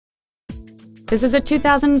This is a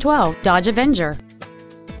 2012 Dodge Avenger.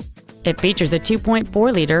 It features a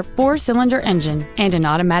 2.4-liter four-cylinder engine and an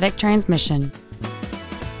automatic transmission.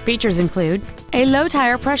 Features include a low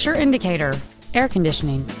tire pressure indicator, air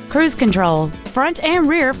conditioning, cruise control, front and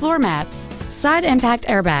rear floor mats, side impact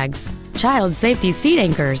airbags, child safety seat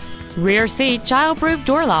anchors, rear seat child-proof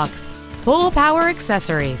door locks, full power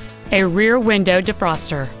accessories, a rear window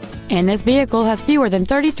defroster, and this vehicle has fewer than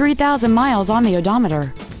 33,000 miles on the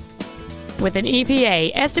odometer. With an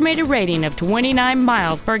EPA estimated rating of 29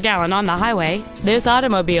 miles per gallon on the highway, this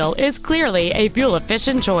automobile is clearly a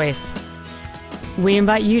fuel-efficient choice. We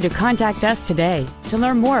invite you to contact us today to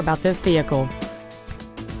learn more about this vehicle.